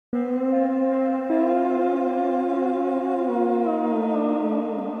When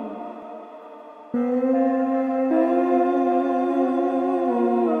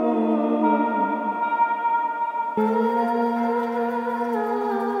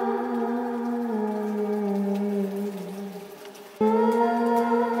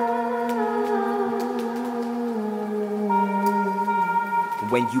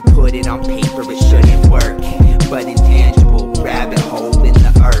you put it on paper, it shouldn't work, but intangible rabbit hole in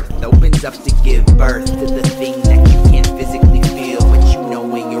the earth opens up to give birth to the thing that you can't physically feel, but you know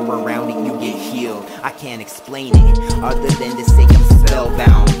when you're around it you get healed. I can't explain it other than to say I'm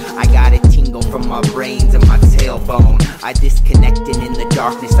spellbound. I got a tingle from my brain to my tailbone. I disconnect and in the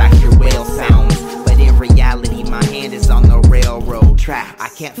darkness I hear whale sounds, but in reality my hand is on the railroad track. I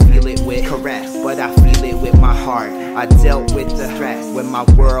can't feel it with caress, but I feel it with my heart. I dealt with the stress when my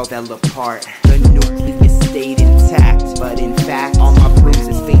world fell apart. The nucleus stayed intact, but in fact all my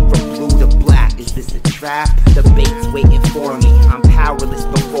bruises fade from blue to black. Is this a trap? The bait's waiting for me, I'm powerless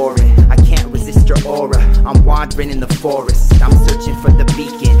before it. I can't resist your aura, I'm wandering in the forest. I'm searching for the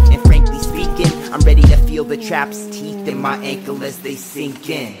beacon, and frankly speaking, I'm ready to feel the trap's teeth in my ankle as they sink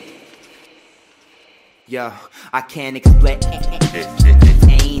in. Yo, I can't explain ain't it?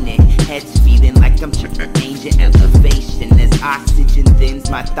 Head's feeling like I'm changing elevation as oxygen thins,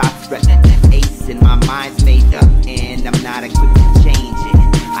 my thoughts race and my mind's made up and I'm not equipped to change it.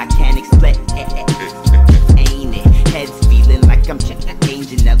 I can't explain ain't it? Head's feeling like I'm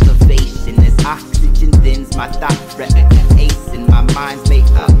changing elevation as oxygen thins, my thoughts race and my mind's made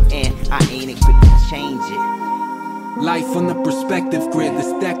up and I ain't equipped to change it. Life on the perspective grid,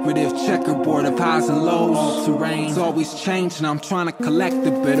 this decorative checkerboard of highs and lows. All terrain's always changing, I'm trying to collect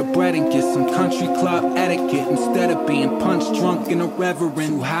a bit of bread and get some country club etiquette instead of being punch drunk and irreverent.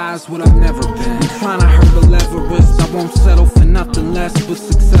 Too high's what I've never been. I'm trying to hurdle Everest, I won't settle for nothing less but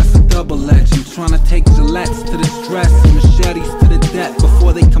success, a double-edge. I'm trying to take Gillettes to the stress and machetes to the debt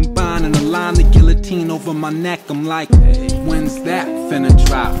before they combine and align the guillotine over my neck. I'm like, hey, when's that finna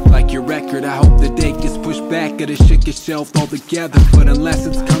drop? Like your record, I hope the date gets pushed back or the shit gets shelved altogether. But unless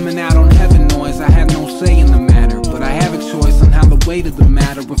it's coming out on Heaven Noise, I have no say in the matter. But I have a choice on how the weight of the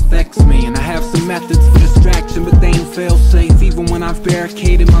matter affects me, and I have some methods for distraction, but they ain't fail-safe. Even when I've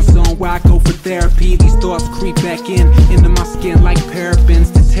barricaded my zone where I go for therapy, these thoughts creep back into my skin like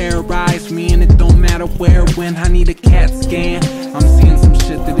parabens to terrorize me. And it don't matter where or when, I need a CAT scan. I'm seeing some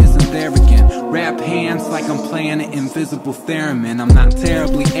shit that isn't there again. Rap hands like I'm playing an invisible theremin. I'm not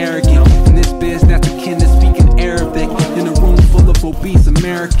terribly arrogant in this biz that's akin to speaking Arabic in a room full of obese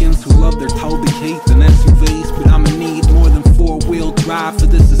Americans who love their Toby Keith and SUVs, but I'ma need more than four-wheel drive for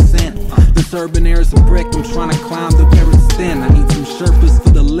this ascent. This urban air's a brick, I'm trying to climb to where it's thin. I need some Sherpas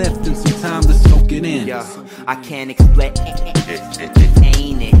for the lift and some time to soak it in. Yo, I can't explain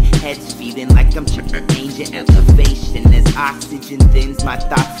ain't it? Head's feeling like I'm changing elevation as oxygen thins, my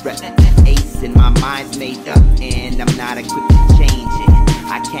thoughts race and my mind's made up and I'm not equipped to change it.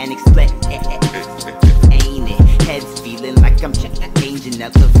 I can't explain ain't it? Head's feeling like I'm changing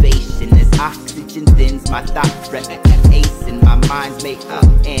elevation as oxygen thins, my thoughts race and my mind's made up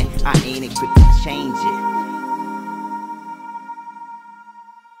and I ain't equipped to change it.